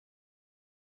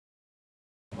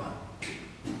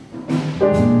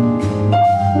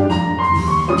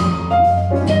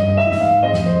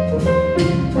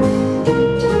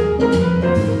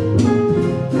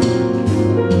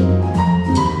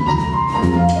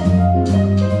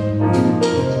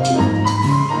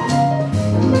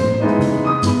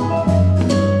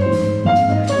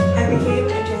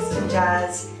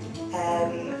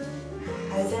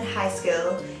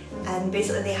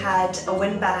had a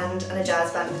wind band and a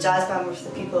jazz band. The jazz band were for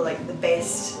the people, like the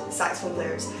best saxophone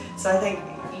players. So I think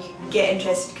you get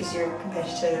interested because you're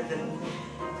competitive, and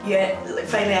you like,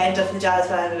 finally end up in the jazz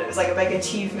band, and it was like a big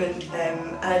achievement.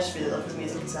 And I just really love the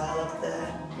music as well. I love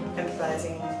the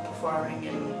improvising, performing,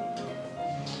 and.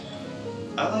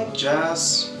 I liked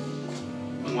jazz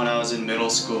when I was in middle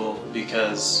school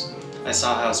because I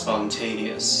saw how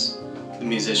spontaneous the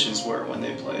musicians were when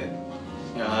they played.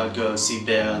 You know, I would go see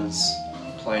bands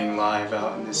playing live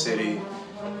out in the city,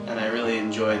 and I really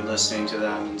enjoyed listening to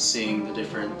them and seeing the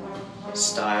different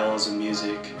styles of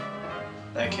music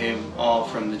that came all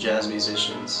from the jazz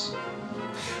musicians.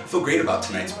 I feel great about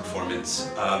tonight's performance.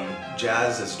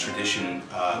 Jazz as a tradition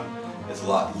is a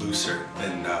lot looser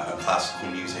than classical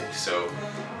music, so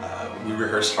we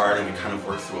rehearse hard and we kind of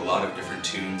work through a lot of different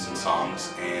tunes and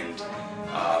songs, and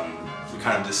we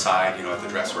kind of decide, you know, at the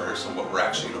dress rehearsal what we're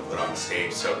actually going to put on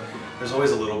stage. So there's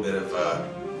always a little bit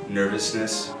of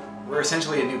nervousness. We're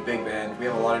essentially a new big band. We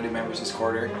have a lot of new members this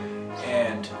quarter,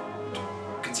 and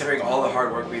considering all the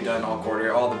hard work we've done all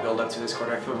quarter, all the build up to this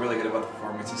quarter, I feel really good about the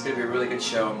performance. It's going to be a really good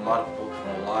show, and a lot of people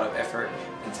put a lot of effort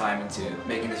and time into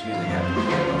making this music happen.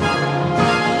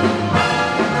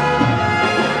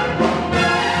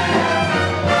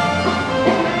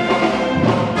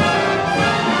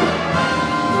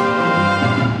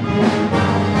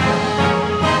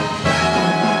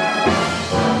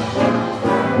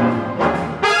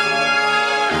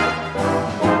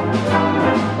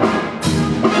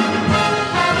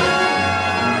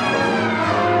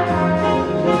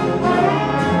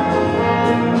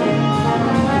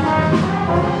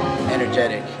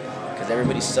 Because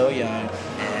everybody's so young,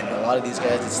 and a lot of these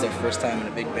guys, it's their first time in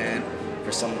a big band.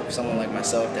 For someone like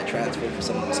myself that transferred, for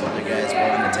some of those older guys, we're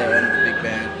on the tail end of a big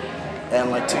band. And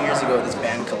like 2 years ago, this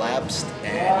band collapsed,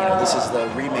 and you know, this is the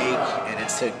remake, and it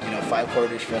took, you know, 5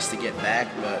 quarters for us to get back,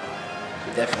 but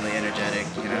definitely energetic,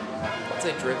 you know. I'd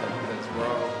say driven, because we're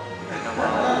all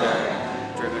very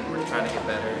driven. We're trying to get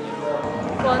better, you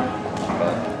know. Fun.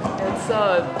 It's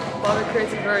Bobby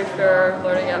creates a very fair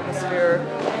learning atmosphere.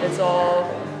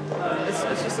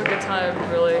 It's just a good time,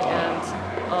 really, and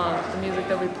the music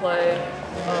that we play,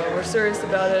 we're serious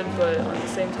about it, but at the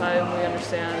same time we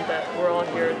understand that we're all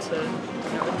here to,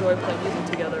 you know, enjoy playing music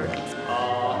together.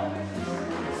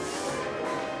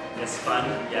 It's fun.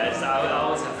 Yeah, I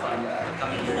always have fun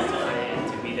coming here to play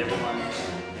and to meet everyone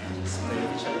and just play